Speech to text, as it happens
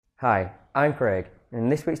Hi, I'm Craig, and in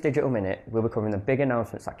this week's Digital Minute, we'll be covering the big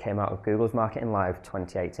announcements that came out of Google's Marketing Live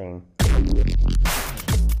 2018.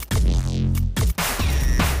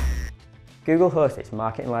 Google hosted its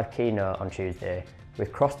Marketing Live keynote on Tuesday,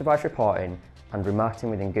 with cross-device reporting and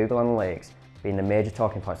remarketing within Google Analytics being the major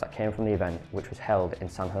talking points that came from the event, which was held in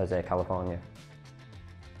San Jose, California.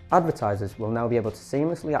 Advertisers will now be able to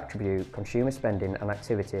seamlessly attribute consumer spending and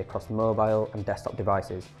activity across mobile and desktop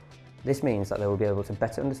devices. This means that they will be able to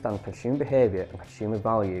better understand consumer behaviour and consumer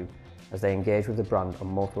value as they engage with the brand on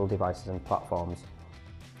multiple devices and platforms.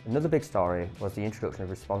 Another big story was the introduction of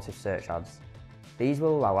responsive search ads. These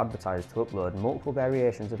will allow advertisers to upload multiple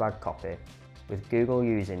variations of ad copy, with Google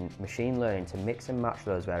using machine learning to mix and match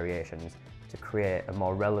those variations to create a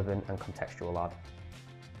more relevant and contextual ad.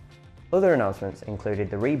 Other announcements included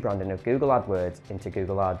the rebranding of Google AdWords into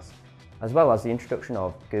Google Ads, as well as the introduction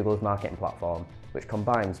of Google's marketing platform, which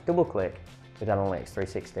combines DoubleClick with Analytics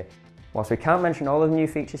 360. Whilst we can't mention all of the new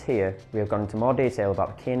features here, we have gone into more detail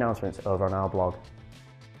about the key announcements over on our blog.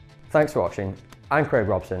 Thanks for watching. I'm Craig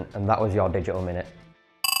Robson, and that was your Digital Minute.